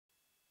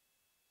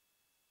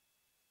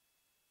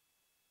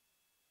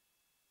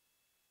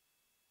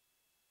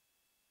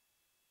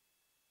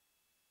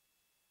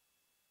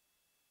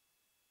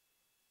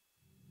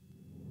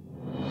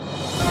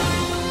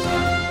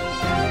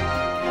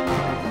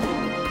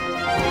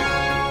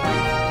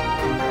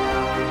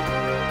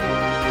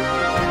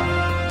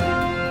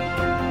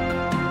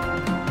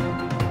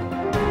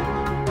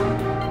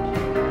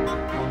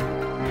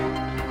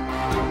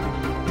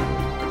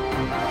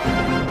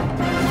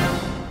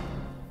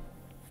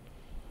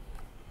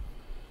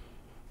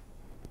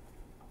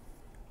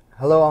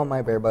Hello all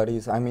my bear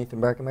buddies, I'm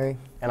Ethan Brackenberry.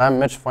 And I'm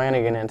Mitch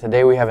Flanagan, and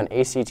today we have an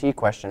ACT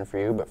question for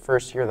you, but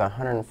first here are the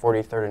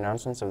 143rd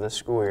announcements of this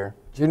school year.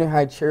 Junior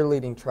high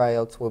cheerleading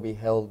tryouts will be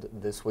held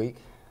this week.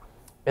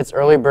 It's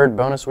early bird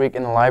bonus week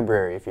in the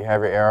library. If you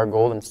have your AR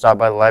gold, and stop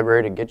by the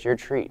library to get your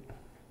treat.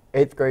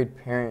 8th grade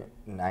parent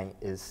night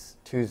is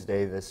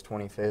Tuesday this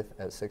 25th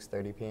at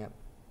 6:30 p.m.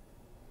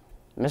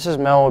 Mrs.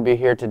 Mel will be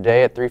here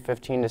today at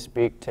 3:15 to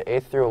speak to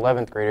 8th through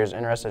 11th graders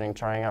interested in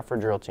trying out for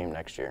drill team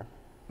next year.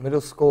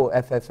 Middle school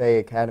FFA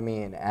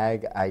Academy and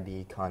Ag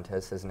ID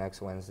contest is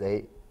next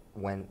Wednesday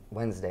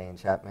in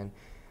Chapman.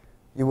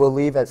 You will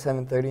leave at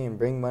 7:30 and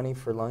bring money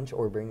for lunch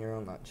or bring your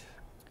own lunch.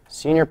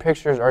 Senior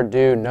pictures are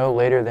due no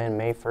later than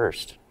May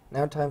 1st.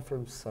 Now time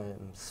for some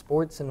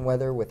sports and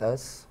weather with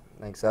us.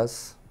 Thanks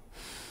us.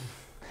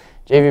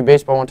 JV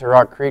baseball went to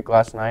Rock Creek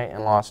last night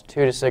and lost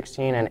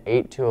 2-16 and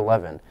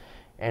 8-11.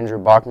 Andrew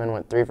Bachman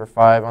went 3 for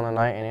 5 on the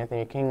night, and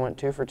Anthony King went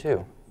 2 for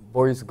 2.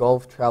 Boys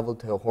golf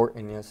traveled to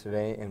Horton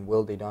yesterday, and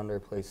Will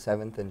DeDonder placed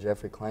 7th and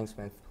Jeffrey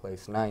Kleinsmith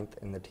placed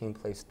 9th, and the team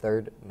placed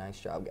 3rd.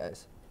 Nice job,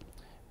 guys.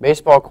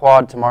 Baseball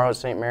quad tomorrow at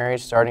St.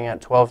 Mary's starting at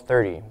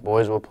 12:30.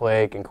 Boys will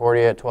play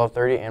Concordia at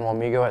 12:30 and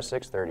Wamego at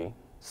 6:30.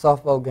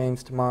 Softball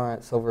games tomorrow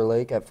at Silver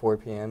Lake at 4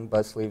 p.m.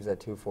 Bus leaves at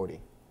 2:40.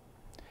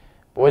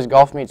 Boys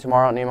golf meet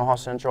tomorrow at Nemaha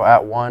Central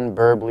at 1.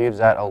 Burb leaves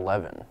at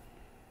 11.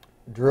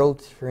 Drill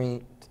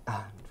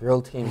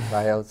team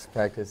tryouts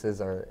practices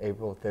are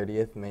April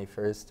 30th, May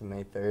 1st,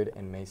 May 3rd,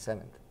 and May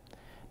 7th.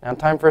 Now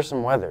time for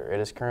some weather.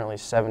 It is currently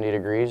 70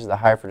 degrees. The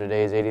high for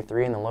today is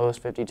 83 and the low is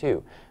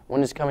 52.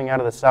 Wind is coming out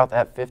of the south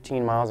at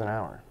 15 miles an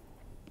hour.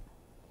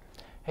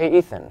 Hey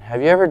Ethan,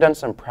 have you ever done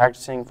some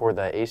practicing for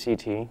the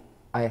ACT?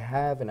 I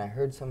have, and I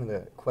heard some of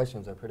the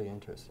questions are pretty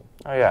interesting.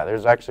 Oh yeah,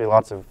 there's actually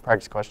lots of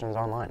practice questions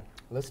online.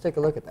 Let's take a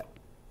look at that.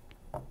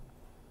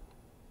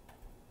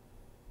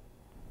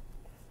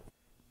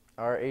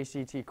 Our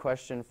ACT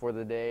question for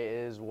the day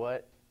is,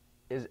 what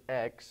is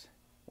x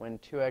when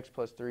 2x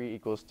plus 3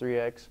 equals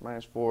 3x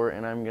minus 4,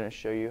 and I'm going to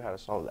show you how to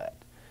solve that.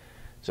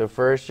 So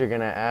first you're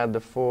going to add the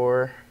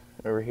 4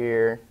 over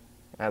here,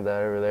 add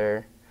that over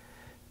there.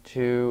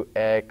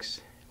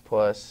 2x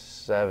plus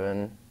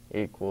 7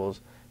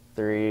 equals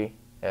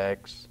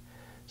 3x.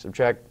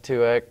 Subtract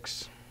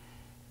 2x,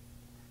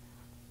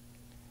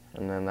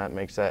 and then that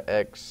makes that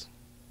x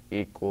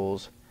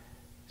equals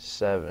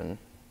 7.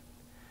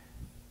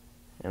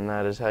 And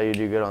that is how you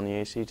do good on the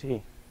ACT.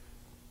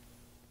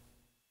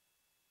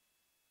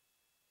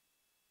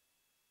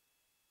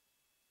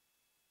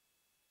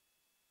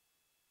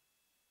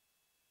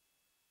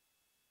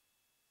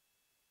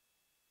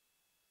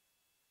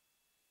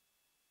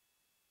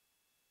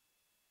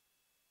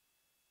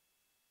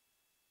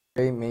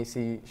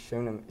 Macy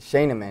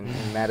Shaneman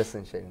and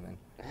Madison Shaneman.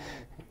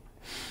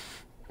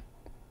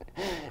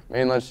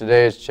 Main lunch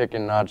today is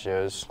chicken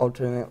nachos.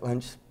 Alternate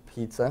lunch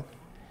pizza.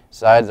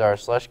 Sides are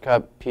slush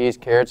cup, peas,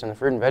 carrots, and the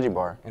fruit and veggie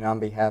bar. And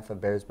on behalf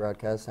of Bears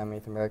Broadcast, I'm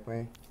Ethan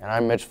Brackenberry. And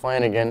I'm Mitch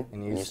Flanagan.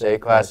 And you stay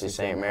classy,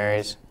 St.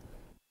 Mary's.